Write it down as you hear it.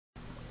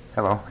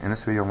Hello, in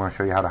this video I'm going to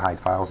show you how to hide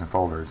files and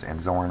folders in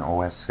Zorin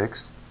OS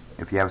 6.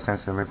 If you have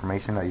sensitive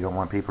information that you don't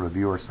want people to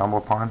view or stumble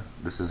upon,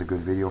 this is a good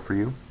video for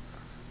you.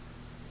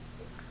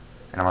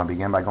 And I'm going to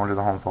begin by going to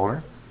the home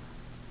folder.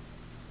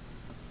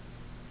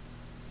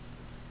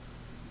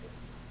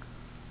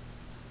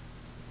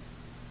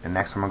 And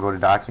next I'm going to go to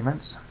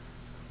Documents.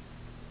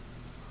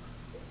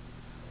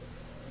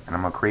 And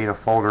I'm going to create a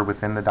folder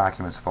within the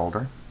Documents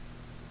folder.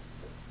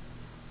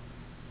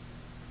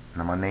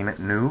 And I'm going to name it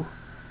New.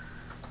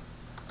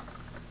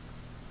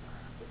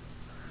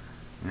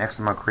 Next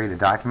I'm going to create a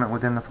document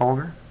within the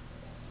folder.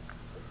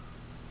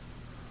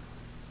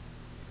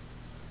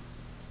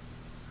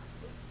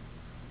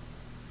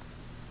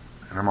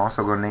 And I'm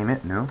also going to name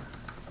it New.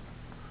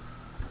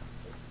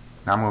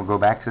 Now I'm going to go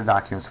back to the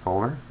Documents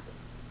folder.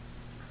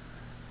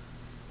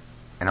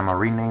 And I'm going to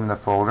rename the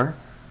folder.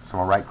 So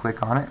I'm going to right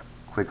click on it,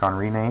 click on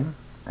Rename,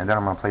 and then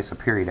I'm going to place a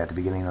period at the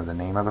beginning of the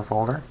name of the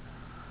folder.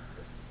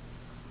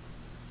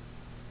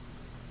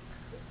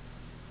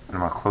 And I'm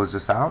going to close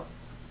this out.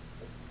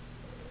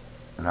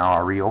 Now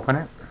I'll reopen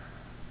it.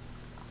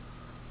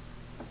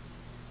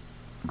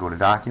 Go to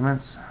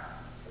Documents.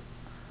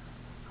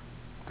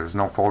 There's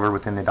no folder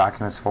within the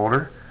Documents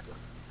folder.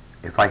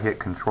 If I hit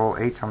Ctrl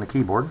H on the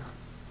keyboard,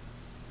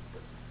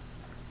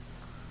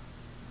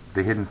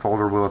 the hidden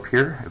folder will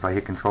appear. If I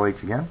hit Ctrl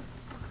H again,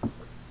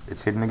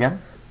 it's hidden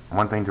again.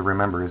 One thing to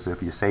remember is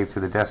if you save to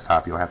the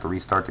desktop, you'll have to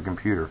restart the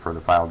computer for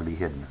the file to be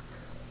hidden.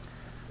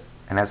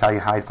 And that's how you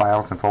hide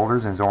files and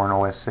folders in Zorin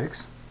OS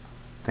 6.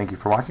 Thank you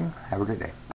for watching. Have a great day.